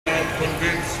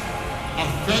convinced. A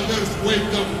feather's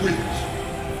weight of wit.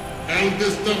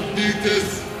 Eldest of Thetis,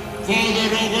 father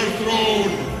overthrown,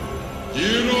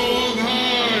 hero on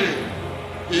high.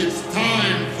 It's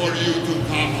time for you to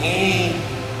come home.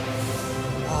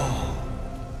 Oh,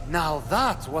 now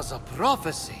that was a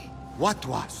prophecy. What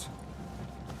was?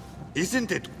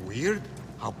 Isn't it weird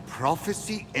how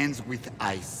prophecy ends with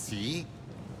 "I see"?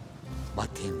 But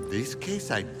in this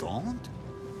case, I don't?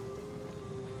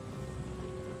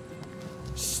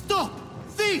 Stop!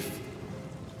 Thief!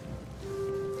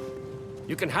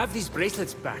 You can have these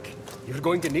bracelets back. You're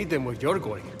going to need them where you're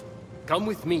going. Come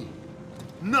with me.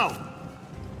 No!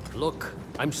 Look,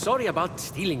 I'm sorry about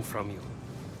stealing from you.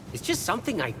 It's just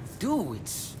something I do.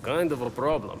 It's kind of a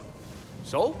problem.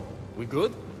 So, we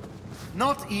good?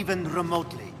 Not even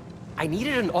remotely. I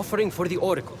needed an offering for the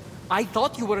Oracle. I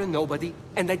thought you were a nobody,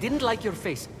 and I didn't like your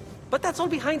face. But that's all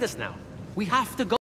behind us now. We have to go.